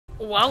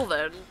Well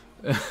then.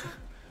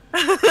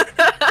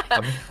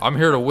 I'm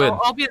here to win.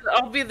 I'll be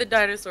the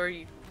dinosaur.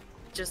 You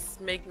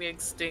just make me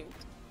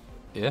extinct.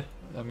 Yeah,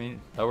 I mean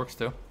that works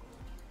too.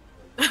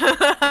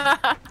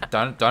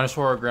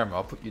 Dinosaur or grandma,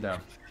 I'll put you down.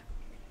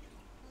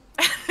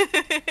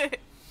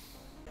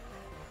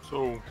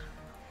 So,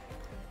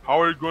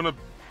 how are you gonna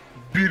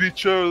beat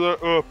each other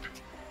up?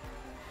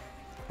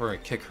 We're gonna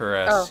kick her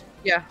ass. Oh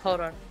yeah,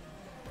 hold on.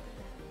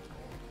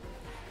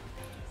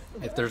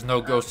 If there's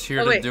no ghost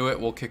here to do it,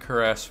 we'll kick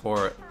her ass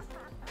for it.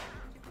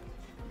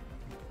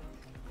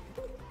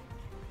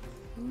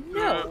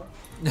 No.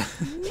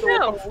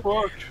 What the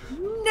fuck?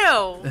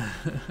 No.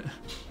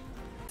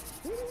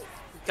 We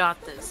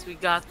got this. We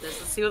got this.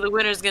 Let's see what the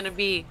winner's gonna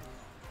be.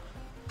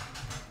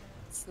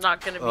 It's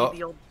not gonna be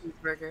the old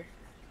cheeseburger.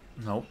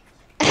 Nope.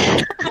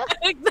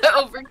 The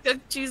overcooked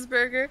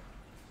cheeseburger.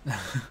 I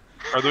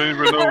don't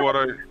even know what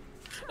I.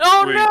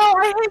 Oh Wait. no!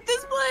 I hate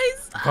this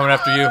place. I'm coming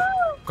after you.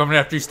 I'm coming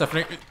after you,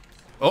 Stephanie.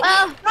 Oh.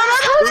 No! Oh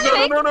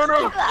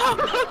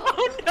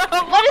no!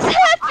 What is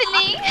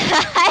happening?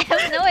 I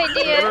have no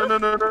idea.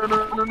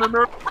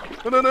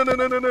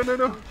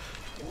 No!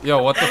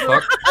 Yo, what the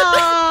fuck?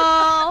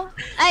 Oh,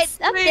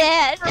 I'm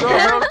dead.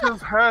 What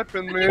just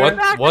happened, man?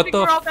 What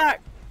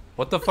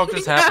the fuck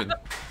just happened?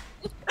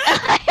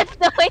 I have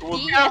no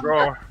idea.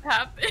 Bro,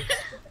 Happened.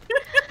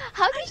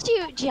 How did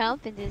you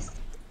jump in this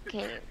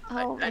game?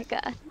 Oh my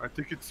god. I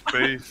think it's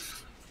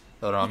space.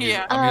 Hold on,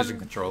 I'm using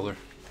controller.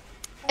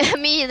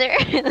 Me either.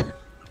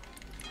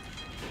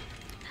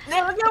 No,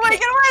 get away!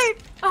 Get away!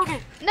 Okay.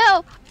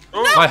 No.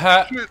 Oh, My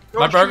hat, shit.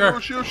 my burger.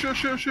 Shoot.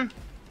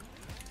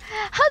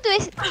 How do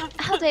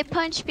I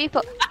punch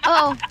people?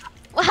 Oh.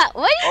 What?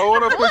 I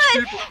wanna push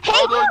people. Hey,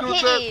 How do I do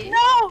that? hey.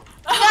 No!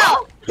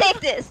 No. Take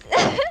this.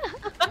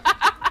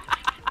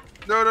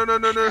 No.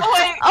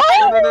 Wait. Oh.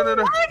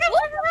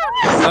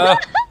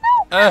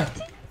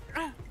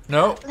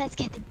 No. Let's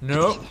get them.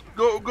 No.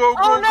 Go,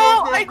 Oh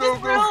no! I go.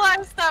 just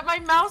realized that my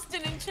mouse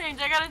didn't change.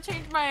 I gotta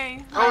change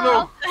my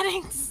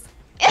settings.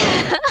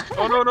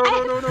 Oh no.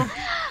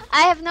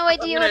 I have no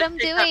idea what I'm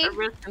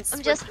doing.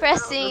 I'm just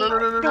pressing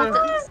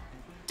buttons.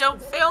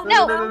 Don't fail me.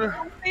 No.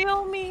 Don't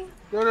fail me.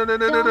 No.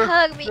 Don't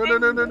hug me.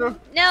 No.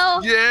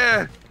 No.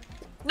 Yeah.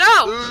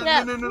 No.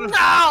 No.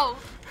 No.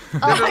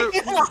 Oh,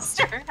 You lost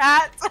your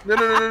hat. No.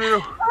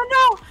 Oh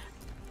no.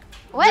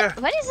 what? Yeah.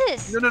 What is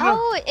this? No.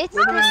 Oh, it's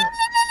No. the...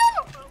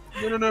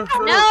 No. No.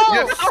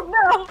 Yes. Oh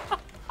no.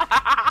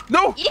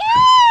 No. Yeah!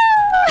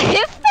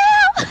 It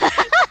fell!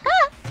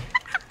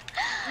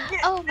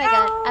 Oh my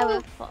god, I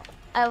will fall.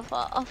 I'll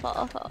fall.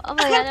 Oh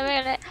my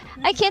god.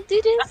 I can't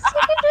do this.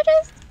 I can do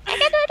this.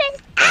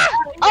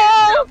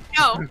 Oh!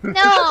 No.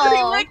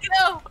 No! Let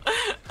go.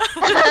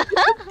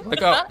 Let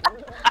go.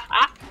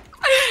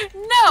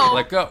 No.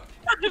 Let go.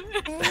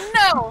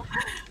 No.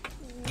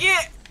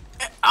 Get.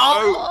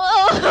 Oh.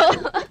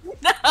 Oh!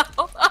 No.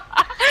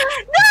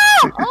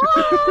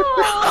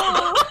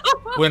 Oh!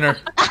 Winner.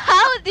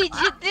 How did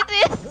you do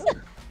this?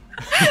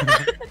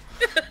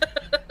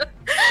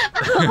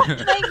 Oh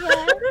my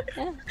god.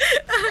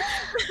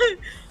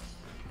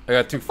 I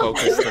got too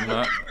focused on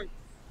that.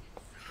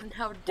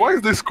 How Why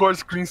is this card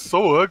screen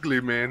so ugly,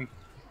 man?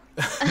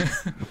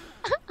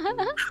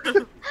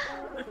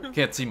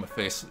 Can't see my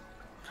face.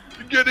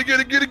 Get it. Get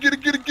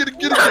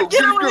away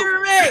from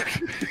me.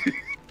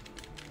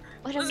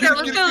 What am Let's go,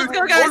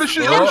 guys. Holy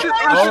shit. Oh shit.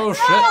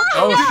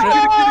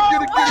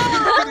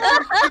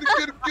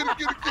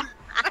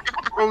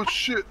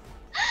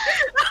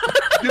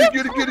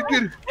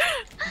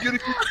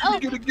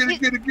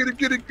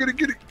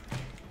 Get it.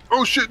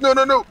 Oh shit,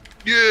 no.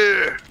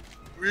 Yeah.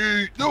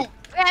 No.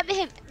 Grab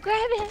him.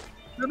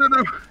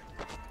 No.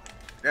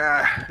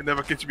 Ah,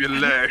 never catch me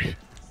alive.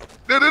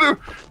 No.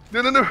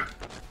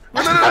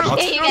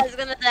 Okay, you guys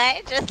gonna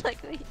die just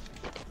like me.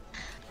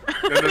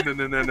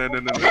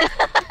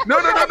 No.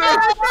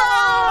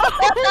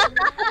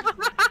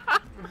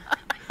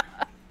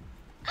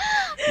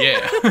 Yeah.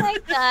 Oh my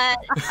god.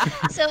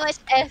 So much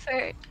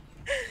effort.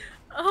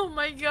 Oh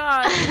my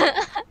god.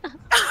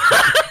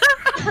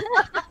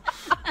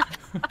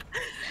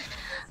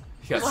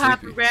 You got What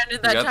happened, sleepy. Brandon?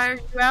 That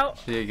tired you out?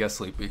 Yeah, you got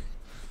sleepy.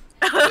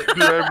 Dude,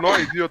 I have no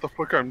idea what the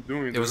fuck I'm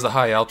doing. It was the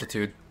high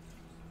altitude.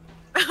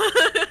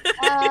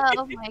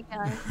 Oh my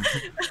god.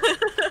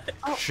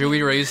 Oh. Should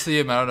we raise the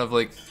amount of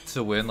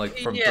to win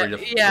from 3 to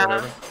 4?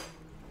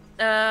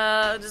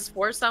 Yeah. Does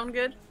 4 sound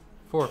good?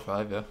 4 or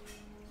 5, yeah.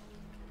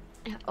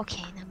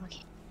 Okay, I'm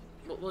okay.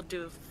 We'll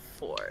do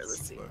 4.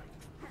 Let's see.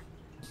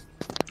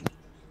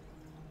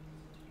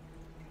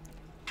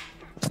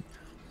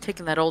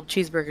 Taking that old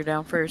cheeseburger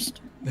down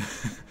first.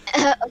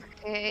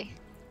 Okay.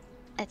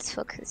 Let's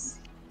focus.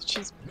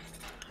 Cheeseburger.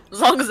 As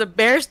long as the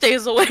bear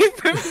stays away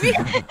from me.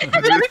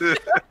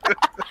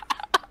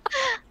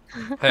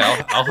 Hey,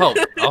 I'll help.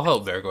 I'll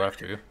help Bear go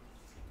after you.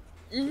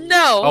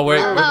 No. Oh wait.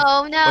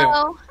 Oh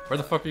no. Where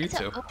the fuck are you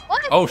two?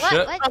 What? Oh What?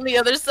 shit. What? On the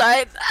other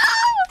side.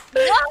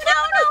 No.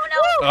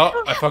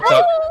 Oh, I fucked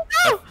up.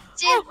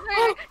 Save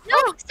her.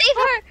 No, save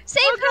her.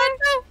 Yeah.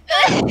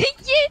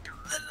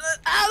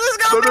 Let's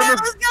go, No. man.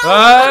 Let's go.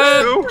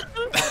 Ah! No.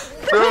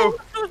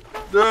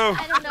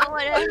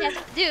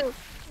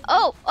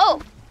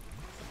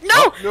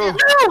 No.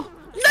 No!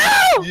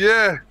 No!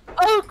 Yeah.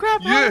 Oh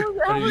crap! Yeah.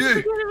 I was Yeah.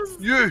 thinking it was-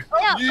 Yeah.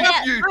 No,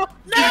 Yeah. no,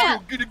 Yeah.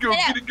 Get it go.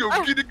 Get it go.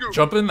 Get it go.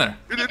 Jump in there.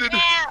 Get Get it.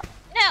 out!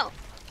 No!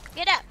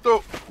 Get out! So,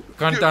 What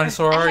kind of Yeah.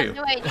 dinosaur I are have you?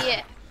 no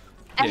idea.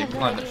 I Yeah, have no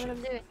climb idea that what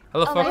I'm doing. How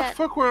the Oh fuck? my God.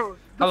 fuck,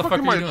 How the fuck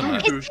am are I you doing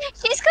that? doing?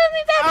 She's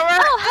coming back! All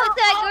right. Oh, how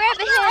do I grab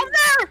I'm him?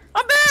 there!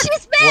 I'm there!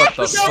 She's back! What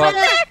the She's fuck? over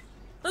there!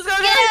 Let's go,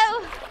 Get guys!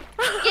 out!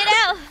 Get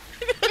out!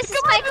 This is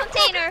my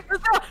container!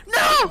 Let's go!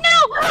 No! No!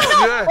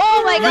 Yeah. Oh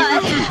my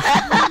god!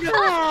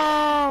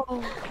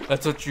 No!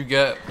 That's what you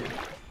get.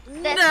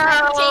 That's my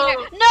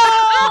container! No!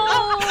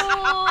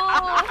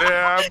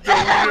 Yeah, I'm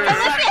doing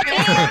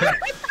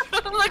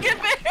it. Look at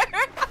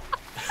Bear!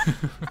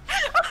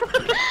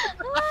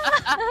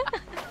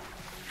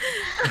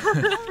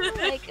 Oh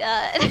my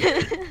god.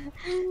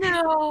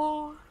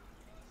 No!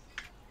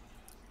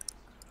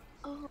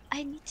 Oh,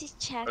 I need to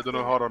check I don't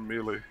know how to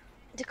melee.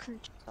 the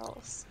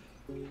controls.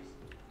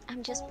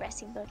 I'm just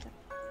pressing button.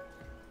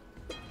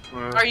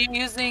 Are you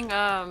using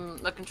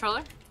the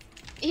controller?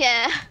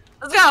 Yeah.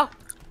 Let's go!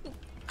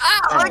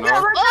 Ah! Oh, Let no.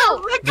 go!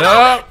 Oh! Let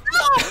go!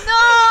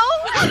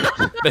 No!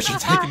 No! They should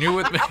take you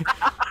with me.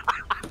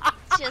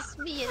 Just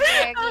me and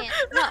there again.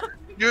 No.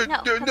 Yeah,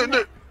 No, no, no,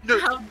 no, no,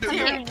 How no,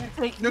 dare you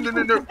take no, me?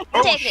 no, no, no.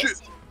 Oh Take shit!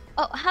 this.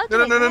 Oh, how do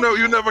No, I no, no, no, grab no!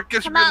 You it? never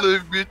catch Come me, on.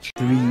 little bitch.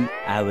 3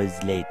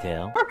 hours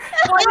later.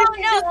 Why did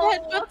you just no.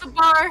 headbutt the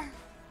bar?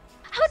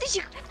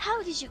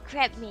 How did you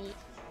grab me?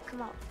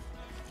 Come on.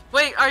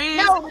 Wait, are you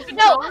No, using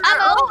the no, controller? I'm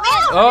Oh.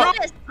 oh.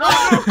 Yes. No,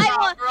 I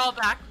want. we're all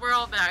back. We're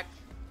all back.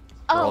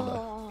 all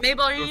Oh.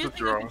 Mabel, are you That's a using the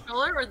draw.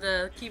 controller or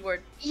the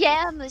keyboard?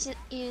 Yeah, I'm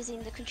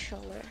using the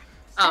controller.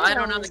 Oh, I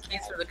don't know the keys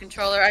for the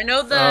controller. I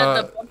know the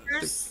Uh,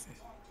 bumpers.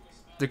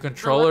 The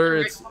controller,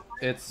 left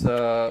it's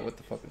what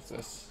the fuck is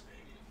this?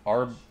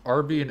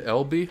 RB and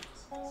LB.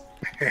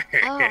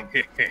 Oh.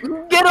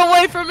 Get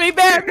away from me,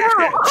 Bear! No!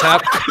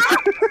 Tap,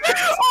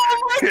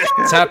 Oh my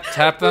god!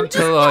 tap them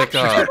to like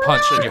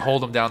punch, and you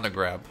hold them down to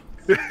grab.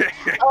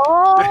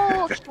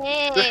 Oh,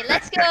 okay.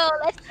 Let's go.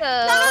 Let's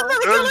go.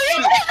 Oh shit!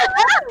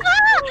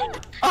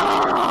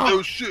 Oh,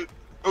 Oh shit!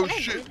 Oh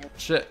shit!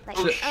 Shit, Like,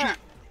 Oh shit. shit!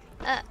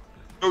 uh,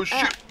 Oh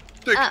shit!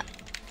 Take uh,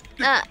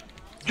 it! uh.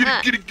 Get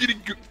it! Get it! Get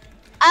it! Get it!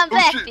 I'm Oh,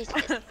 back, shit.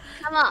 bitches.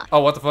 Come on. Oh,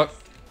 what the fuck?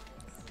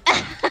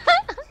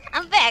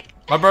 I'm back.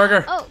 My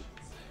burger. Oh.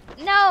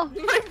 No.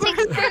 Take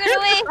the burger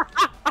away.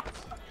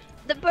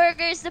 The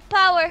burger is the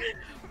power.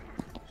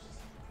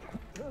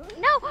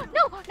 No,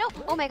 no, no.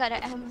 Oh my god, I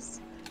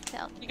almost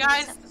fell. you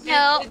guys,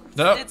 No.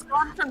 No. it's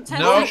gone from 10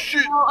 No. Oh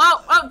shit!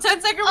 Oh,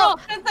 10-second roll! Oh.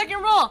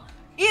 10-second roll!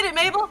 Eat it,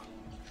 Mabel!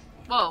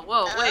 Whoa,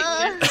 whoa, wait.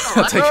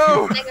 I'll take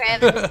No! I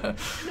grab it.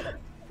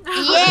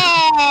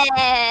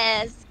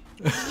 Yes.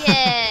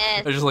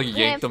 Yes. I just like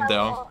yanked them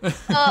down.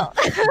 Oh.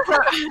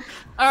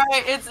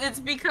 Alright, it's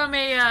become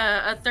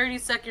a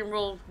 30-second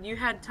rule. You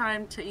had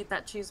time to eat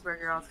that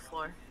cheeseburger off the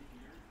floor.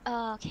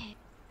 Oh, okay.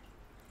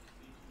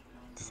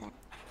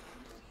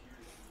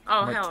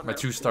 Oh, my, hell my no.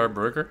 2-star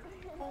burger.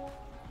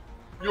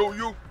 Yo,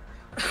 yo!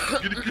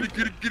 Get it! Get it!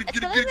 Get it! Get it!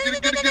 Get it! Get it! Get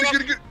it! Get it!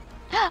 Get it! Get it!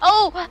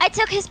 Oh, I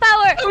took his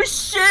power. Oh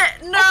shit,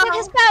 I took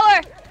his no!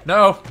 power.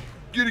 No.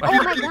 Get it! Oh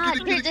Get my it! Get it! god,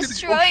 Get it! you're Get it! Get it!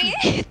 destroying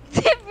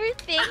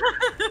everything.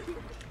 Get it!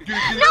 Get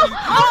it! No!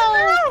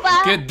 Oh,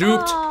 wow. Get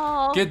duped.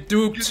 Oh. Get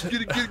duped.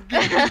 Get it! Get it!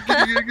 Get it! Get it!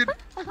 Get it! Get it!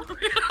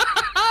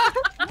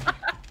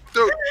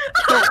 So,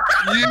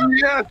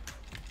 yeah!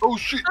 Oh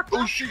shit!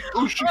 Oh shit!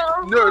 Oh shit!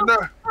 No, no!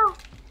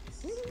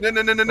 No,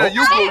 no, no, no, no!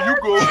 You go! You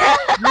go!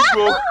 You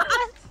go!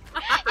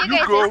 You You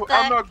guys go! are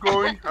I'm not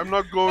going! I'm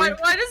not going!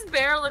 Why does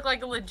Bear look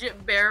like a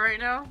legit bear right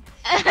now?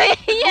 stuck.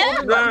 Yeah.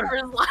 Holding on for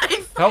his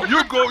life. Help.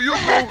 You go! You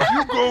go!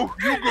 You go!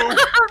 You go!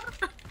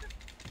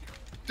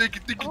 Take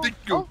it! Take it! Take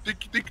it! Go!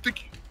 Take it! Take it! Take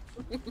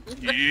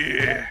it!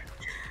 Yeah!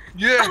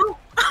 Yeah!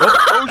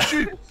 Oh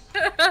shit!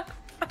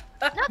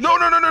 No!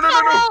 No! No! No! No! No!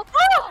 No!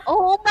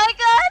 Oh my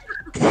god.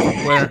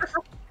 Where?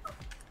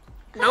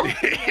 Nope.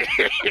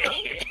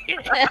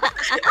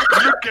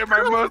 Look at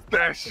my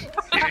mustache!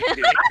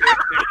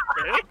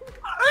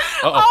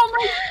 Uh-oh. Oh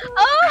my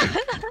Oh.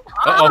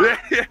 Uh-oh.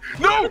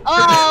 No!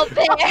 Oh,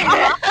 bear.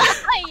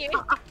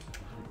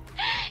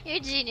 You're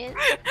genius.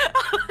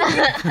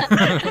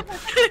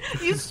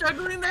 You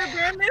struggling there,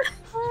 Brandon?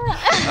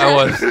 I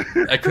was.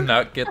 I could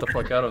not get the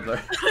fuck out of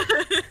there.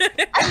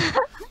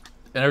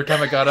 And every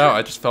time I got out,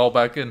 I just fell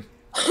back in.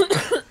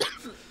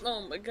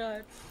 Oh my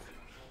god.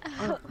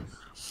 A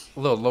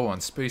little low on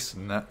space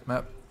in that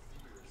map.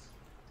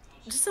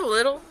 Just a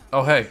little?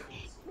 Oh, hey.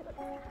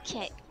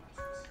 Okay.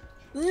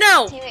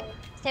 No! Stay away.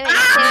 Stay away.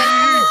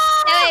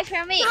 Stay away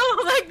from me.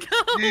 Oh my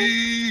god!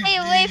 Stay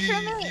away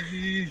from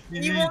me.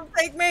 You won't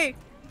take me!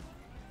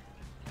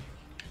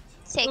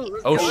 Take it.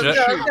 Oh, Let's shit.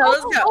 go,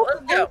 let's go,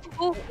 let's go.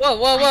 Whoa, whoa,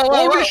 whoa, whoa,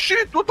 whoa. Holy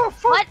shit! What the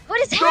fuck? What?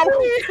 What is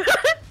happening?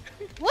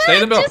 What Stay in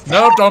the middle. just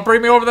No, don't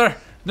bring me over there.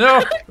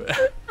 No.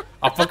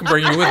 I'll fucking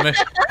bring you with me.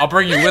 I'll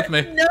bring you with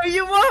me. No,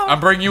 you won't! I'm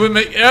bringing you with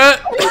me. Yeah.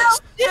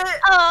 Shit!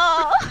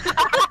 Oh.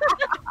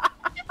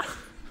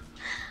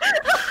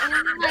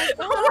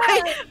 Oh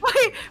my god.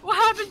 Wait, what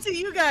happened to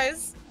you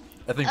guys?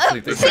 I think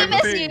sleep takes Same as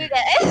everything. you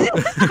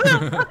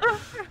guys.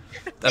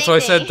 That's why I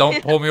said thing.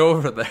 don't pull me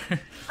over there.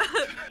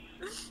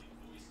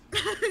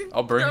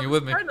 I'll bring I you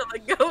was with me. trying to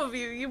let go of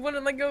you. You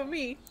wouldn't let go of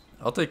me.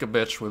 I'll take a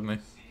bitch with me.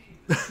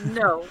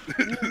 No,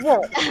 you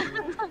won't.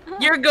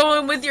 You're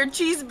going with your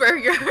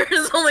cheeseburger.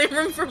 There's only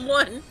room for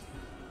one.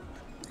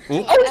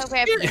 Ooh, I'll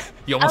grab you.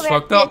 you almost I'll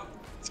fucked grab up.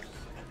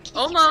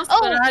 Almost, Oh,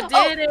 but I oh.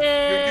 did it.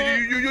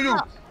 Yo.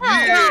 No,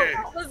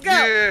 Yeah. Let's go.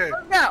 Yeah.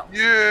 Let's go.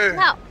 Yeah.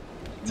 No,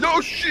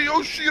 No shit.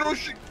 Oh shit. Oh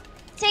shit.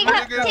 take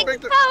Back out, there, take back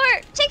his there.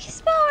 power. Take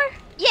his power.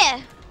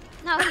 Yeah.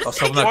 No, he's I'll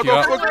still taking knock you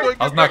out. Motherfucker,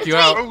 I'll knock you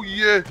out. Oh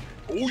yeah.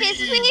 Oh His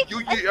yeah. weak. Yo,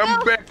 Let's yeah. I'm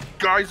go. back,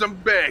 guys. I'm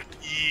back.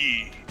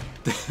 Yeah.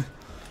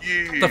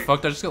 Yeah. What the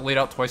fuck? Did I just get laid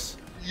out twice?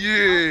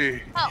 Yeah.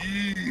 Oh.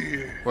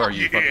 Yeah. Where are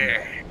you,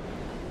 Yeah.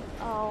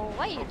 Oh,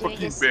 why are you I'm doing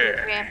fucking this to me,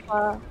 bad.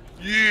 Grandpa?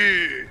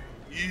 Yeah.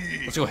 Yeah.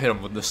 Let's go hit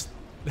him with this.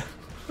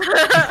 Get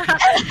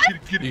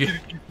You it, get,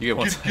 you get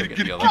one get second. it, Get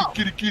get the it, other.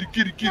 get it, get it,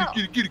 get it, get it,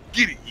 get it, get it,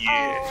 get it, yeah.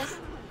 Oh.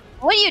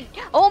 What are you?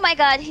 Oh my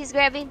God, he's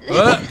grabbing.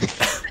 What?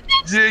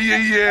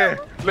 Yeah.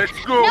 Let's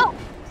go. No.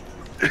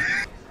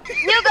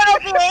 You go,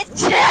 bitch.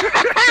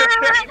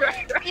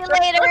 See you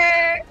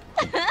later.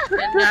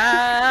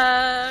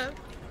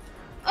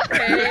 And I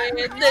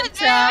had the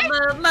time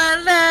of my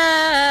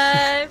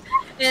life,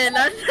 and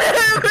I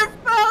never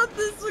felt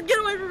this. Get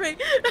away from me!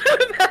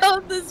 I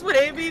felt this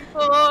way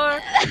before,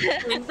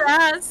 and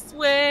I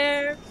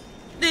swear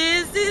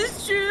this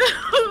is true.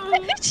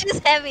 She's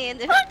heavy in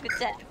the good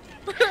time.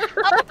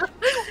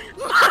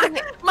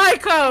 My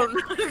cone.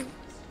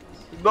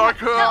 Knock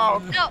her No,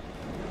 out.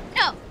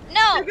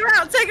 no. Take her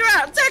out. Take her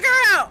out. Take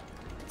her out.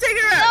 Take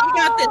her out. You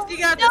got this. You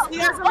got this. No. You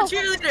got. I'm a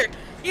cheerleader.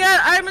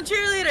 Yeah, I'm a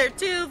cheerleader.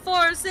 2,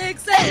 4,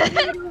 6,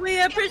 7. We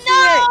appreciate.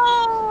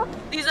 No.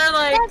 These are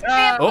like.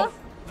 Oh,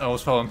 I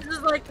almost fell in. This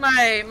is like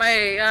my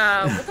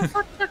what the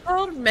fuck is that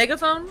called?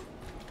 Megaphone?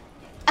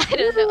 I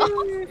don't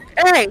know.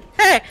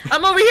 Hey,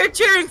 I'm over here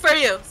cheering for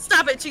you.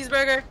 Stop it,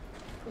 cheeseburger.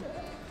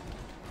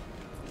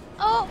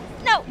 Oh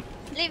no,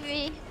 leave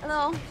me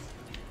alone.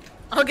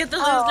 I'll get the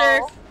loser.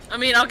 Oh.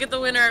 I'll get the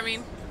winner,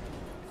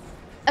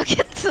 Okay,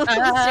 the loser.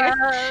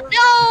 Uh,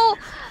 No.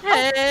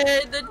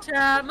 Had the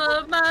time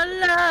of my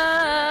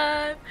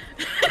life.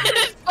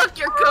 Fuck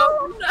your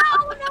cone. No.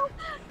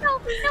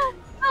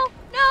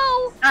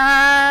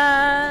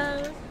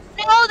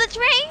 No, the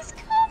train's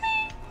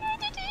coming.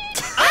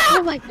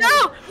 Oh my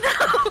God.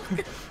 No.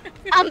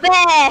 I'm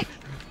back.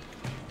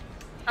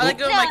 I let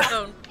go of my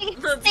cone.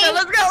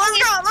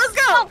 Let's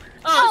go. No.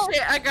 Oh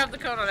shit! I grabbed the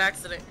cone on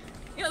accident.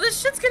 You know this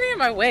shit's getting in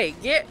my way.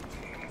 Get.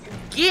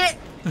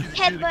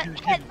 Headbutt.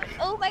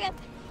 Oh my God.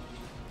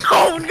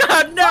 Oh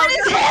god, no! What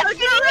is happening?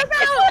 You're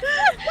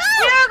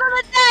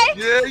gonna die.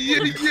 Yeah.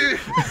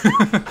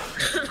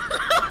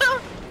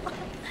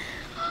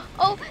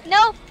 Oh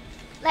no.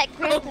 Like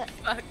Oh Grandpa.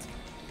 fuck!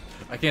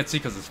 I can't see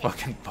because it's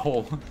fucking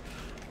pole.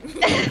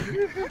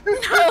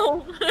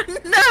 No!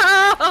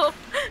 No!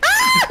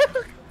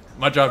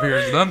 My job here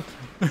is done.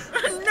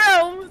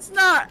 No, it's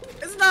not.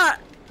 It's not.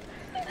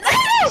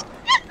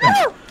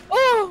 No!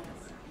 Oh!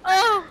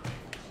 Oh!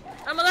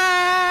 I'm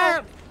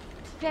alive!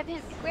 Grab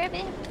it.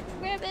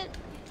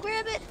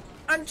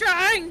 I'm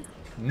trying.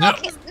 No.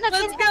 Okay,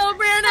 Let's go,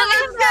 Brandon.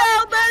 Let's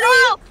go,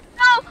 buddy.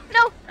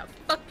 No.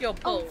 Fuck your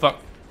pole. Fuck.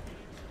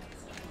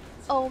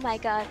 Oh my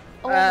God.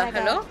 Oh my God.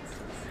 Hello?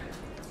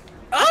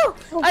 Oh!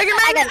 I can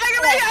make it! I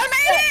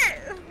made it!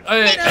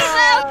 Hey, No!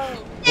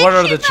 what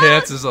are the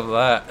chances of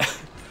that?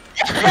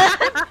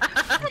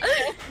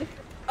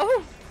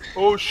 Oh!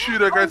 Oh shit,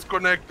 that guy's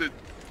connected.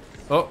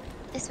 Oh,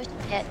 That's what you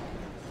get.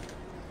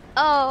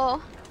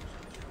 Oh.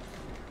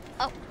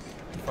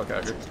 fuck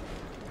Hacker.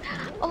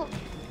 Oh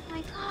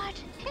my God.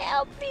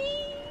 Help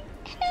me.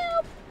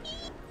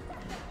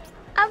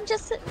 I'm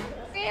just a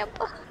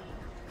grandpa.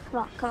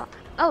 Come on.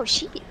 Oh,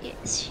 she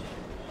is.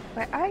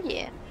 Where are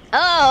you?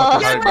 Oh.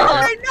 Fucking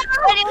hide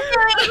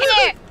back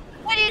here.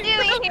 What are you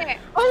doing here?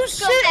 Oh Go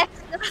shit! back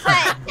to the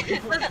fight.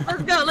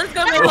 Let's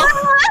go, man.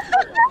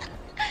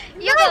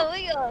 You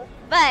go.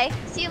 Bye.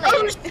 See you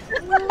Oh, later.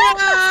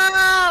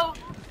 no!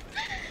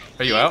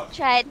 Are you out?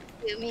 Tried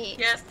to do me.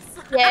 Yes.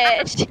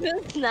 Yeah, she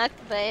was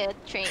knocked by a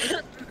train.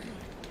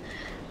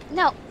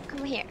 No,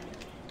 come here.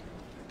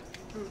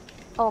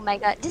 Oh my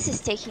God, this is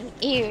taking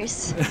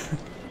years.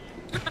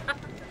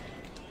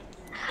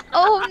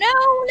 Oh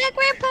no, let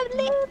Grandpa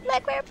leave.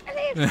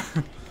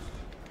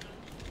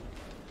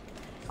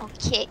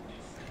 Okay,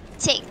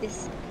 take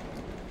this.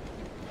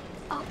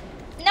 Oh,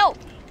 no,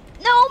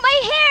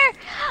 my hair!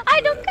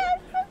 I don't got,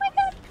 oh my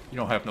God. You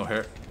don't have no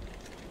hair.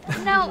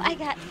 No, I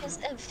got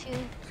just a few.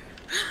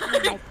 Oh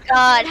my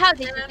God, how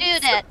did you do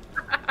that?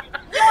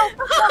 No,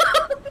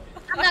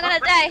 I'm not gonna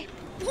die.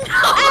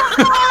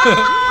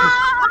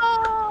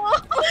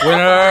 Oh!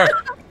 Winner!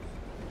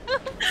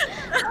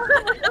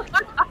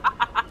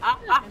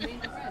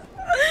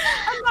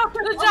 I'm not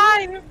gonna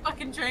die when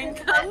fucking train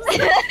comes.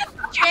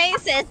 Train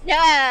says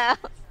no.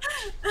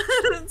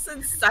 It's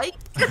psych.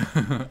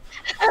 I'm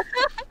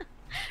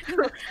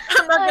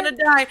not gonna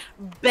die.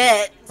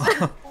 Bet.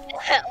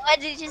 What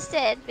did you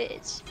say,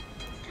 bitch?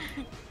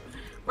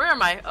 Where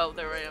am I? Oh,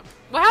 there I am.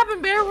 What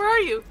happened, Bear? Where are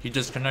you? He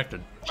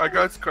disconnected. I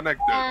got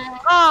connected.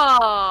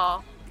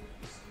 Oh.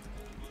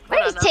 Where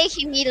are you Hold on,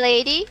 taking me,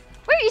 lady?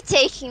 Where are you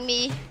taking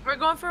me? We're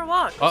going for a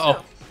walk. Let's Uh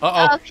go. oh.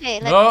 Uh oh. Okay,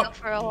 let's No. go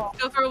for a walk.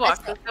 Let's go for a walk.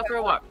 Let's Let's go for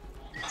a walk.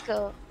 Let's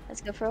go.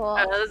 Let's go for a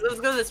walk. Let's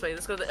go this way.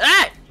 Let's go.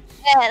 Hey!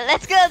 Yeah,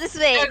 let's go this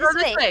way. Yeah, go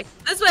this way.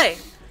 This way.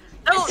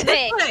 No, This this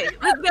way. way.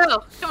 Let's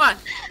go. Come on.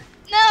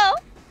 No,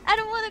 I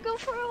don't want to go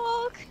for a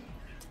walk.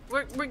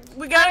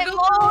 We gotta go.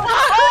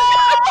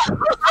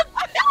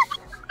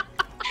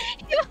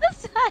 He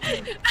was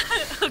hiding.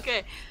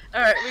 Okay.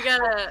 All right. We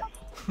gotta.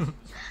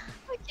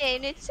 Okay,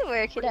 need to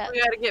work it out. We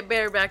gotta get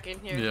Bear back in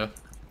here. Yeah.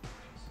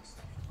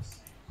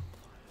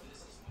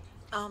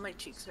 Oh, my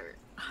cheeks hurt.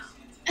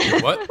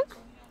 What?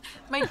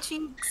 My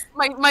cheeks.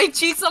 My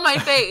cheeks on my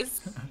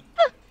face.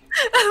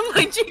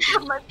 My cheeks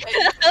on my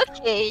face.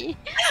 Okay.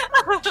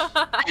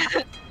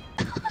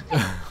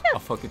 I'll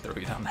fucking throw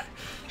you down there.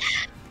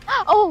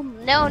 Oh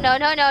no no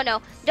no no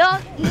no!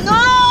 Don't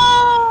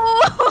no!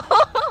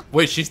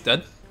 Wait, she's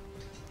dead?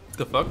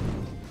 The fuck?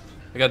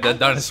 I got a dead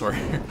dinosaur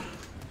here.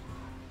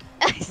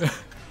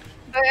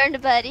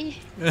 Burned, buddy.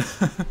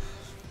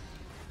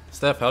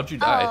 Steph, how'd you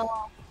die?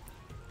 Oh.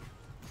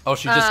 Oh,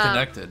 she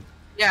disconnected.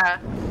 Yeah.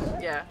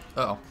 Yeah.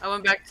 Oh, I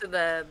went back to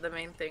the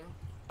main thing.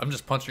 I'm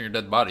just punching your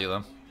dead body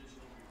then.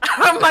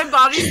 My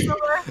body's still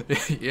there.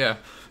 Yeah.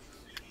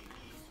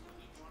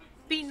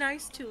 Be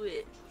nice to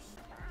it.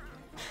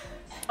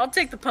 I'll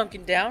take the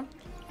pumpkin down.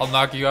 I'll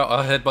knock you out.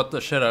 I'll headbutt the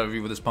shit out of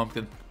you with this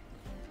pumpkin.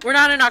 We're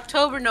not in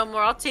October no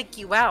more. I'll take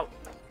you out.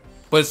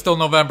 But it's still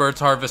November. It's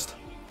harvest.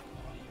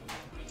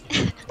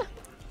 I'm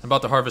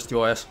about to harvest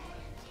your ass.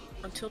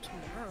 Until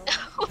tomorrow.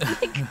 Oh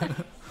my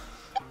god.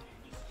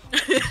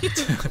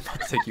 I'm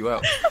about to take you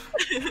out.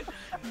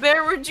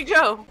 Bear, where'd you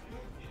go?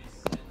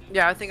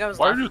 Yeah, I think I was.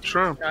 Why are laughing. you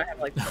Trump? I have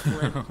like a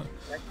limp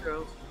neck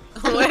throat.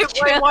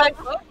 Wait, what?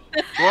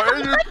 Why are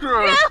you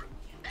Trump?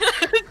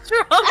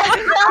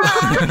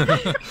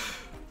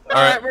 Alright,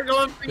 Alright. we're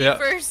going for Yeah. you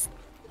first.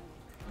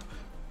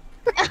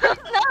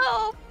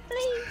 No,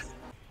 please.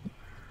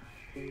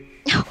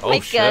 Oh, Oh, my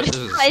shit, god. this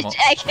is small.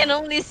 I can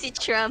only see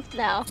Trump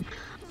now.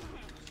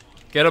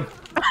 Get him.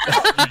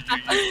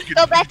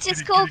 Go back to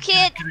school,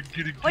 kid.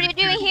 What are you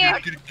doing here?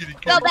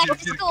 Go back to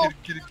school.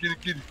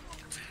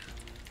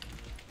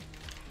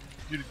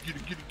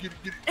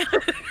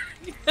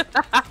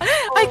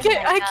 I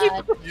can't. I keep.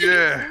 God.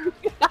 Yeah.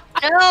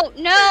 No,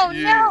 no,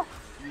 Yeah. no.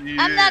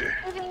 I'm not Yeah.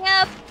 giving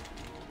up.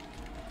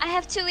 I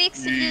have 2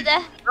 weeks to do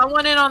that. I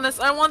want in on this.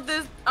 I want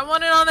this. I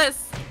want in on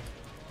this.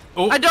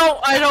 Oh, I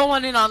don't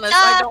want in on this.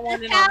 I Stop don't want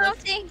the in on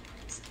this. counting.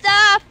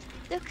 Stop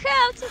the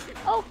counting.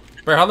 Oh,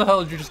 Bear, how the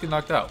hell did you just get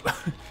knocked out? Did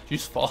you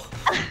just fall?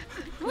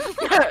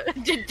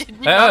 did you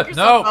Ah, knock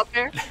yourself no. out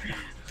there?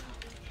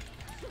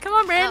 Come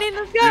on, Brandon,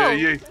 let's go. Yeah,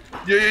 yeah,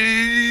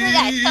 yeah,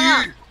 guys, come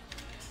on.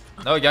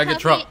 No, you gotta get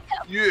Trump.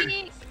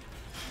 yeah.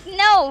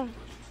 No,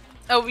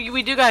 Oh,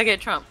 we do gotta get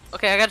Trump.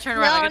 Okay, I gotta turn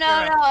no, around. no,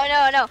 I gotta turn around.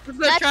 no, no, no. Let's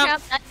go, Not Trump.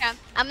 Trump, not Trump.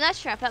 I'm not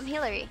Trump. I'm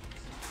Hillary.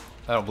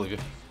 I don't believe you.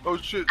 Oh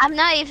shit. I'm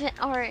not even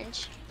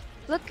orange.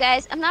 Look,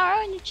 guys, I'm not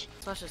orange.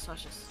 Watch this,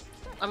 watch this.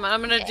 I'm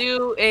gonna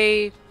do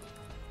a.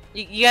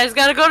 You guys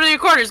gotta go to your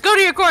corners. Go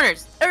to your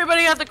corners.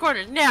 Everybody at the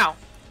corners now.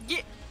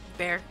 Get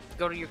Bear.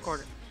 Go to your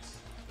corner.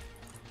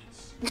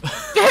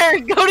 Bear,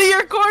 go to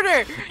your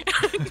corner.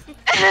 You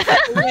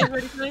guys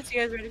ready for this? You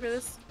guys ready for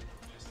this?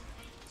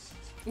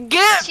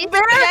 Get She's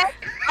Bear. back.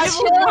 I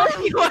will knock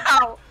you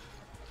out.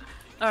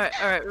 All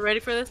right. Ready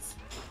for this?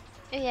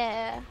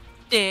 Yeah.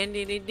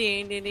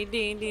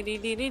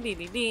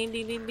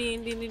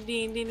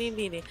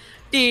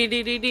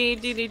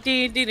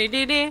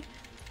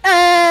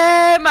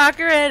 Hey,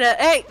 Macarena!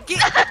 Hey,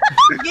 get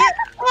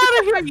out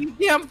of here, you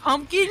damn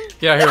pumpkin!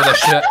 Get out here with that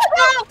shit.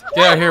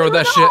 Get out here with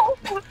that shit.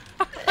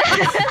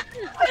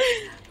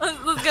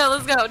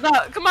 Let's go. No,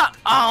 come on.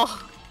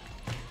 Oh,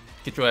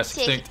 Get your ass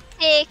extinct.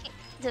 Take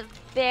the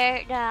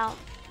bear down.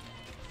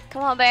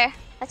 Come on, bear.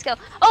 Let's go.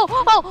 Oh.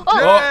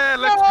 Yeah,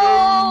 let's go.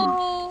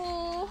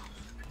 Oh.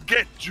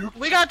 Get you.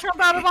 we got Trump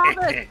out of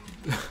office.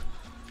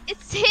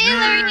 It's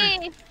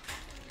Hillary.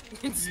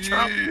 It's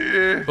Trump.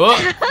 Yeah. Oh,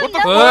 What the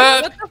fuck?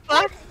 What the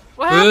fuck? What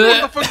What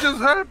happened? the fuck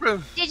just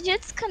happened? Did you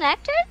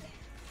disconnect it?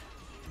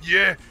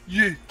 Yeah.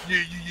 You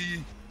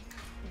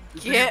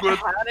Get gonna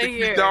outta take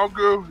here. me down,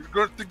 girl? You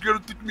gonna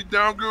take me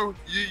down, girl?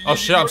 Yeah, oh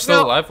shit, I'm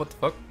still No. alive. What the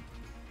fuck?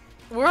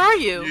 Where are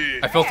you? Yeah.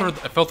 I fell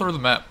through the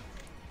map,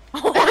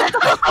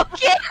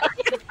 Okay.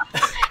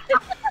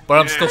 but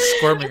I'm still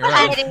squirming around.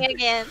 Hiding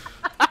again.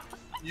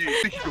 Yeah.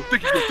 Think you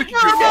go.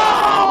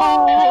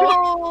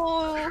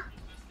 No.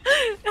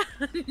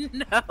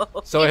 No.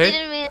 So You I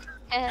didn't hit. win.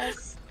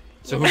 Yes.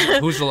 So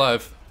who's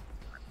alive?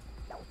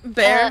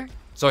 Bear.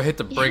 So I hate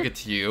to break it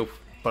to you,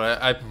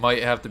 but I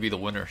might have to be the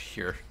winner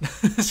here,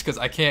 because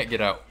I can't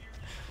get out.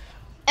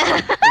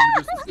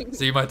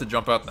 So you might have to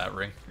jump out in that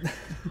ring.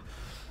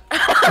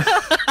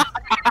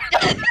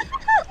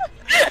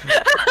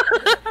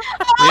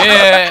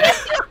 Yeah.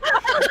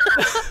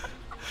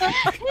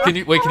 Can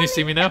you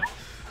see me now?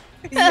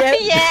 Yep.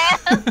 Yeah.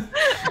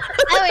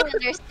 I would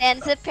understand.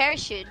 It's a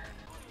parachute.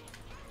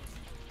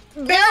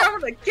 Bear, I'm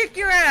gonna kick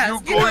your ass.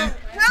 You going?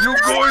 You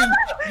going?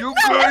 You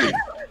going?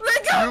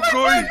 Let go.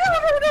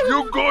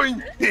 You going?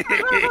 You going?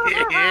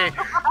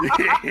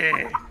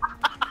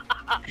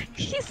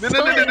 He's No,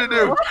 so no, no, no, no,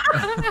 no. evil.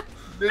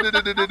 No, no, no,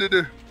 no, no, no,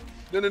 no.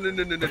 No, no, no,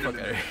 no, no, no, Fuck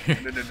no, outta no, here.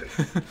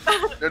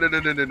 no, no, no,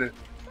 no, no, no.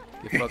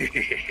 You fuck-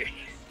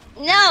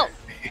 No.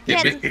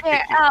 Get, Get Mi-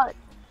 there out.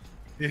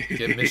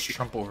 get Miss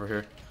Trump over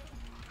here.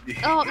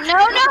 Oh no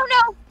no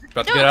no!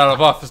 About to get out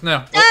of office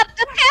now. Stop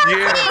the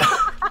parachute!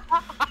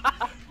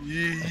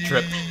 Yeah.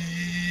 Trip.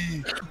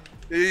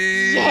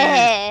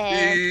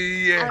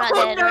 Yeah. I'm not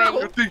dead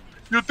already.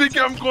 You think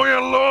I'm going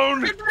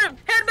alone? Headbutt him.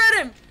 Headbutt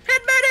him.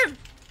 Headbutt him.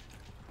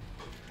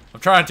 I'm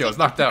trying to. I was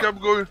knocked Think out.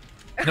 I'm going?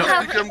 No. You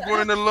think I'm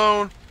going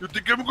alone? You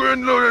think I'm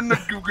going alone? I'm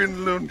not going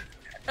alone.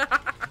 I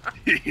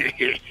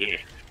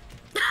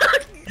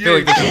feel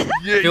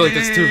like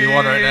this is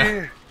 2v1 right now.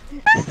 now.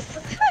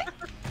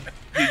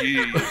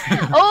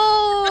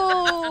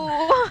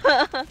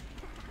 Oh!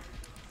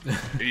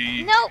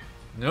 No!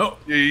 No.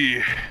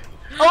 Yeah.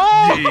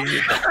 Oh!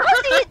 Yeah.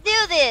 How do you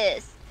do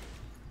this?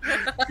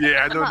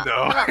 Yeah, I don't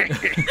know.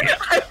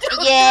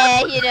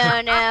 Yeah, you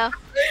don't know.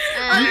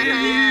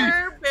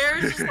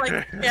 Bear's just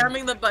like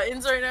spamming the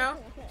buttons right now.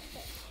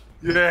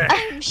 Yeah.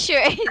 I'm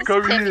sure he's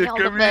Come spamming here, all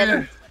the come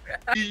buttons.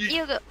 here.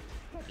 You go.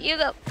 You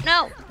go.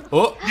 No.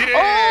 Oh.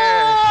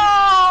 Yeah.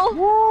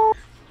 Oh!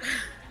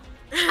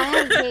 I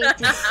hate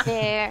this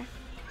bear.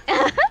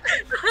 Are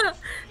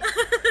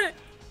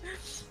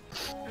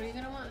you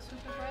gonna want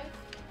super bread?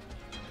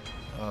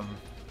 I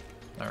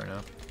don't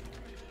know.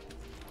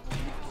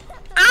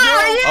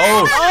 Oh,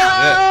 Oh,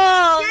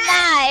 Oh,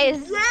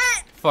 nice. yeah.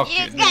 shit. Fuck You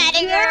you. got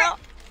it, girl.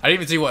 I didn't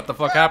even see what the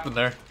fuck happened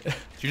there.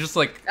 She just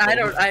like. I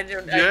don't.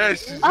 Yeah,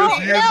 she's just Oh,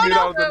 used no, me no,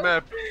 out the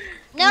map.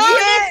 No,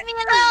 Yeah. leave me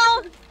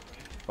alone.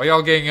 Why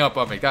y'all ganging up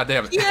on me? God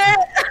damn it. Yeah.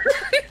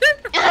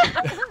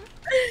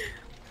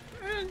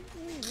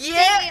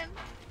 Yeah.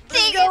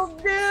 Let's Take go,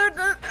 dude.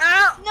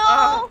 Ow.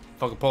 No.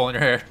 Fucking pulling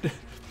your hair.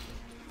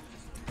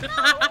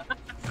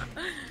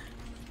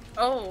 Oh.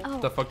 Oh.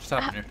 What the fuck just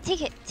happened here?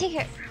 Take it. Take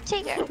her.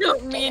 Take her.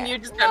 Me and Take you her.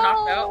 just got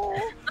knocked out. No.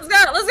 Let's go.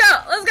 Let's go.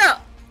 Let's go.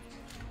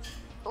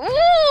 Ooh,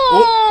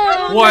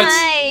 Oh, what?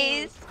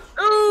 nice.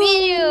 Ooh. Me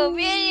and you.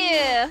 Me and you.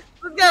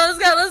 Let's go. Let's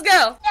go. Let's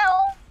go. No.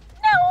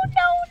 No.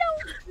 No. No.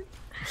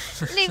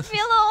 Leave me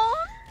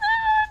alone.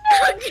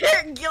 No.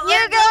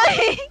 You're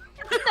going.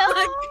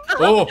 No.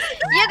 Oh,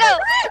 You go.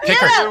 Kick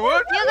you her. go.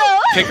 What? You go.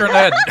 kick her in the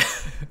head.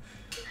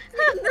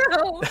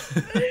 No.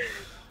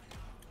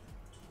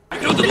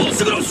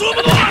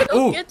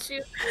 Ooh, Get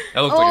you.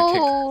 that looked like a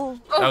kick. Oh.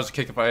 That was a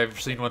kick if I ever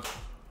seen one.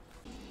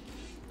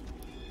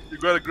 You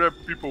gotta grab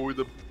people with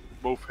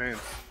both hands.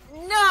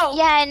 No.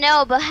 Yeah, I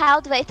know, but how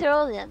do I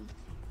throw them?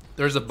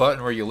 There's a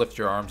button where you lift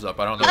your arms up.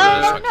 I don't know what it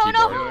is Oh on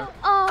no keyboard. no!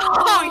 Oh,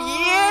 Oh,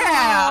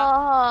 yeah.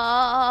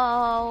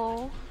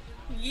 Oh.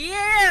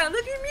 Yeah.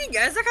 Look at me,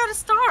 guys. I got a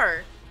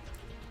star.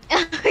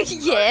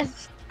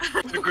 Yes.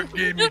 You could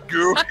give me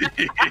girl.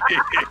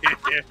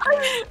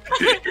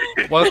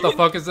 What the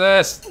fuck is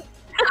this? Oh,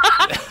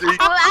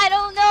 I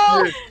don't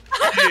know.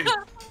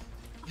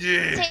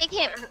 Yeah. Take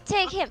him.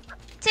 Take him.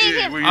 Take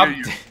Yeah, him. we I'm.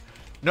 hear you.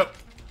 Nope.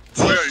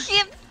 Take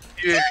him.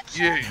 Yeah,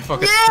 yeah.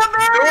 Fucking. Yeah,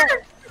 man.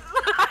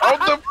 What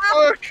the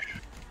fuck?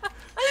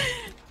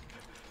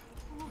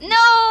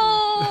 No.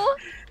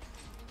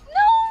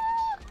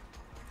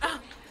 No.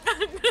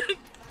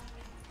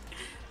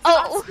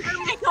 Oh.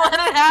 Let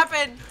it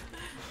happen.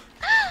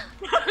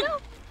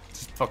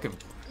 Just fucking.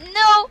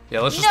 No. Yeah,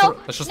 let's just No,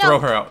 let's just no, throw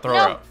her out. Throw her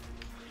no. out.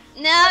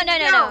 No. No.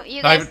 No. No.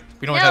 You Not guys. even-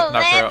 we don't no, have to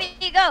knock her out. let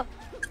me go.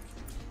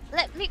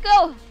 Let me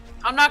go.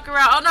 I'll knock her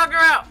out. I'll knock her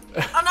out.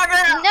 I'll knock her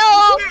out.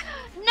 No.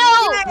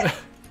 No.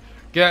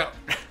 Get out.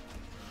 No,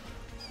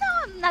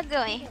 I'm not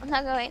going. I'm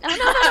not going. No, no,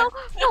 no, no,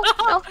 no,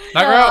 no. Knock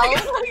her out.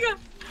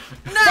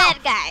 No. Bad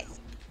guys.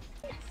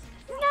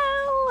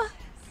 No.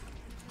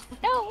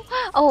 No.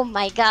 Oh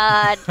my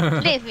God.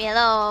 Leave me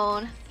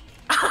alone.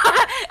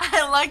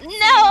 I like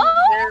No.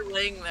 They're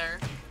laying there.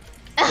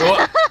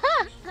 Oh,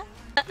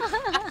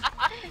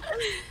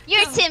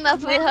 You're team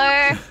up with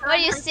her. What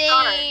do you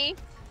say?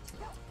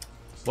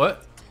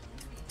 what?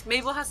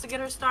 Mabel has to get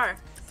her star.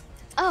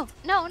 Oh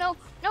no, no,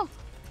 no.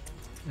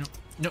 No.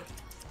 No, no,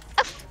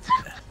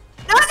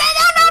 no, no,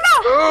 no.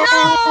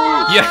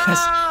 Oh, Yes.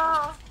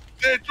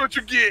 that's what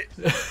you get.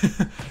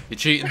 You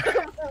cheating?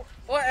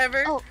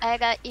 Whatever. Oh, I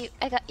got you.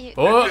 I got you.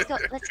 Oh. Let's go.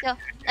 Let's go.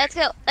 Let's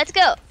go. Let's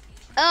go.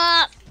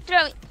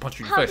 Throw me. Punch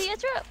you in How your do face. you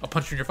throw? I'll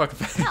punch you in your fucking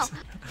face.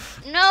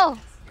 No. No.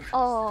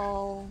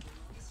 Oh.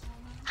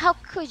 How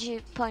could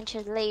you punch a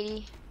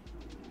lady?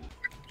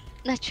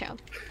 Not Trump.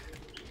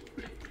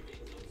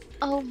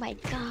 Oh my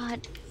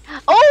God.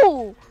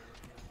 Oh!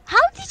 How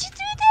did you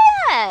do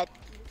that?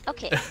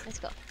 Okay, let's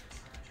go.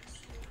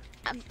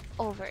 I'm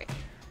over it.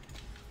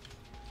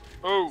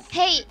 Oh,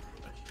 Hey,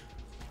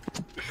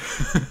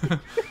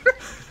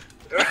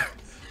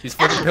 These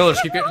fucking pillars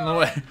keep getting in the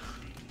way.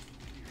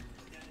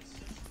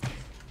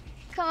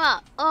 Come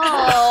on.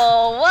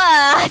 Oh,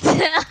 what?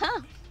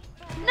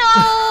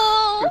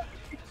 No!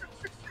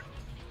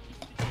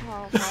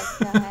 Oh my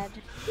god.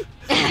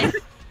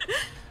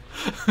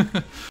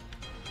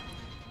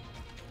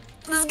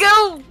 Let's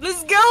go!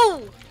 Let's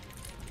go!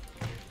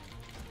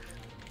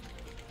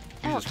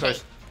 Jesus Okay.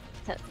 Christ.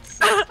 So,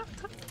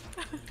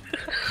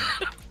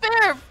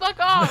 Bear, fuck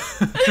off!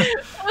 Get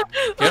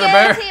her,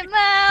 Bear. Get him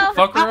out.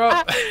 Fuck her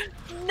up.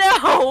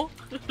 No!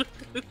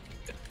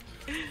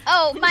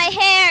 Oh, my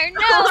hair.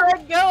 No.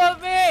 Let go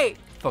of me!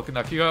 Fucking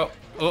knock you out.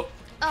 Oh.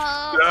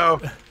 Oh,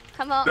 No,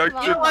 come on, that's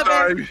come your on.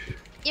 time.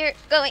 You're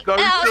going Now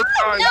it's out. your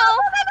time. No.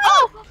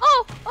 Oh,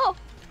 oh, oh.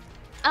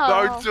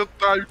 Now Oh. it's your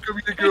time. Come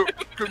here, go.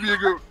 Come here,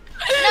 go.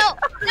 No,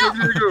 Come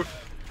no. here, go.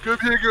 Come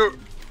here, go.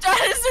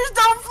 Dinosaurs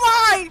don't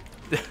fly!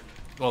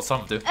 Well,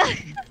 some do.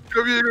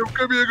 Come here, go.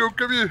 Come here, go.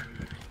 Come here.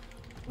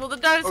 Well, the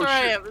dinosaur Oh,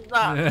 I shit. am is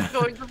not Yeah.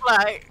 going to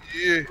fly.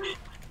 Yeah.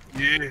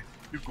 Yeah.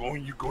 You're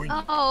going. You're going.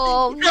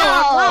 Oh, no.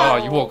 Oh,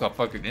 you woke up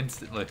fucking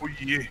instantly. Oh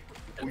yeah.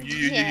 Oh yeah.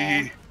 Yeah.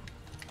 Yeah.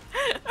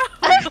 Yeah.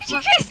 What are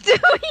you guys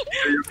doing?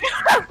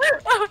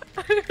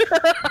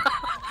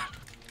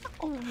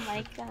 Oh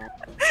my god.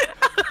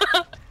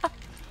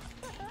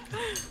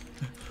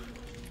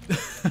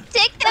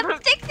 Take them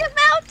out, take them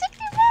out.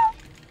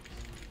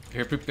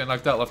 Here, people get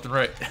knocked out left and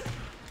right.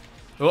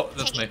 Oh,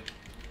 that's me.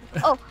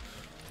 Oh,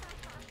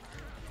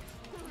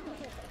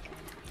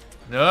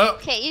 No.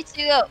 okay, you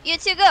two go. You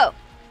two go.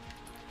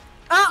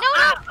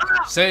 Oh,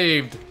 No,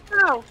 Saved.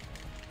 no!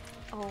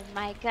 Oh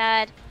my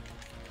god.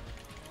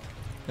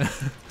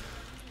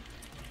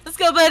 Let's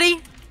go,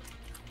 buddy!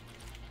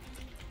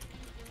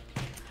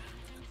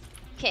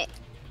 Okay.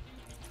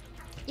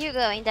 You're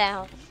going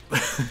down.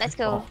 Let's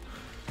go.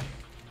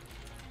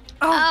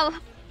 Oh, Oh.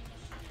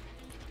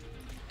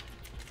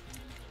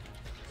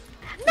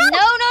 No,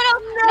 no, no,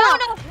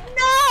 no,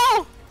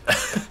 no.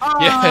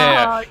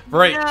 Yeah,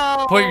 right.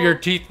 no. Put your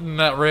teeth in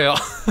that rail.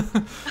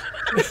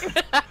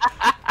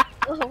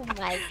 Oh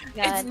my It's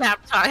god.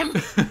 nap time.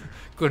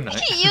 Good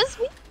night. Can you use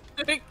me?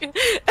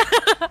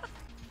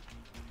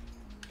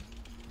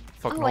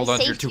 Fucking Oh, hold I on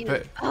to your saved you.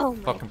 toupee. Oh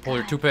my Fucking pull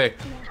your God. toupee.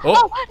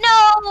 Oh Oh!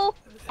 no!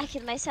 I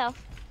killed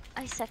myself.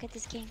 I suck at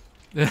this game.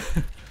 Get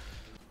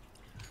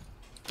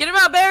him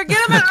out, Bear!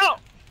 Get him out!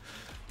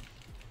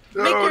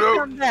 No, Make your no.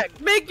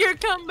 comeback! Make your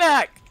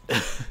comeback!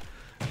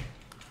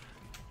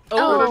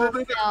 Oh,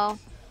 Oh, no.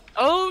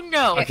 oh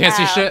no! I can't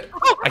see Ow. shit.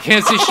 I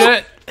can't see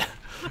shit.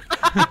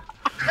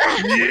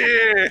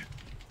 Yeah.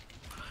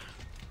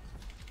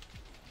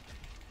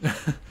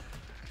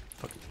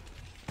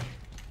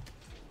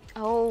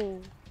 Oh.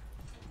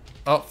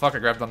 Oh, fuck, I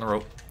grabbed on the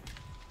rope.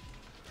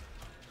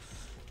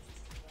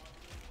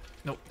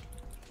 Nope.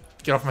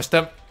 Get off my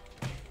stem.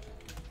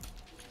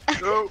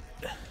 No.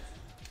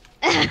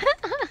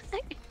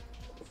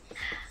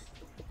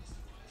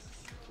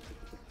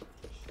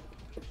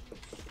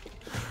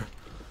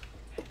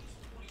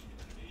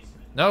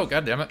 No,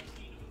 god damn it.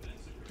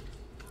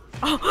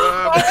 Uh,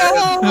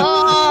 Oh.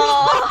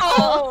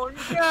 Oh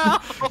no!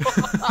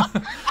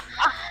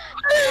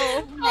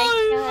 Oh my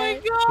Oh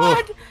my Oh.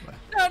 god!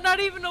 No, not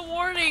even a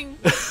warning.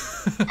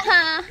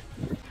 god.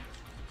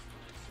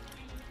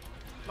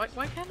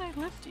 Why can't I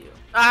lift you?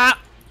 Ah!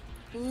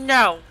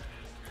 No!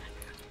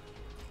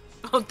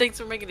 Oh, thanks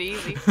for making it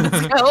easy.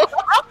 Let's go.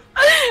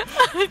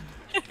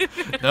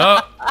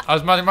 No, I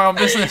was minding my own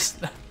business.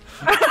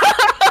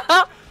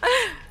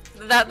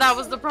 That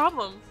was the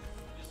problem.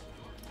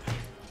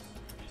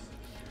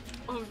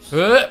 Oh,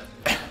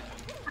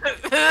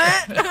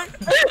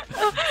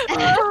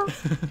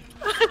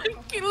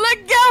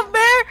 let go,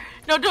 Bear!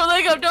 No, don't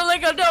let go, don't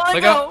let go, don't let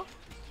Let go.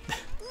 go.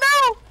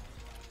 No!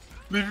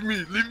 leave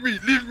me. Leave me.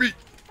 Leave me.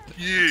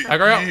 Yeah. I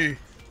got Yeah.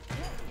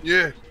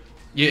 Yeah.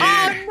 Yeah.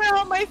 Oh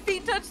no, my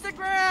feet touch the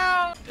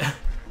ground!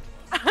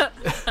 Oh,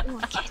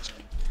 catch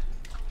me.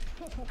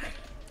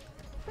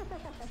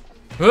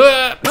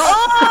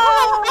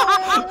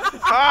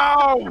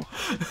 Ow!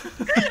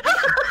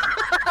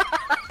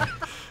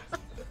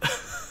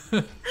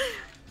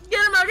 Get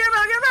him out, get him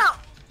out, get him out!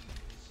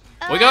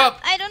 Wake up!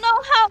 I don't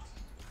know how.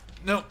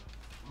 No.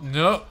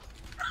 No.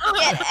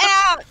 Get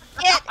out!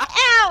 Get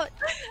out!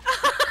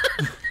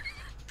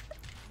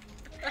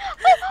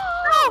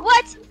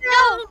 What?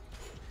 No!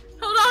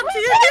 Hold on to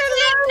your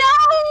No!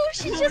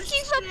 She just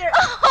keeps on.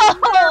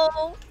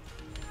 Oh!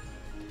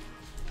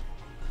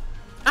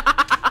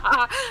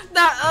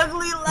 That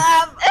ugly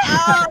laugh!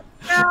 Oh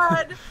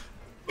god!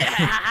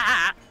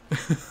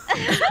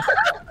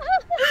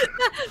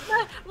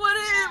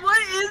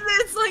 What is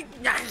this? Like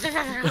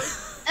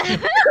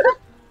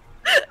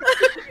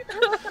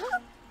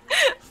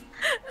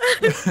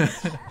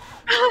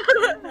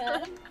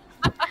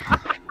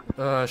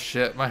Oh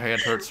shit, my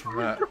hand hurts from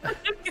that.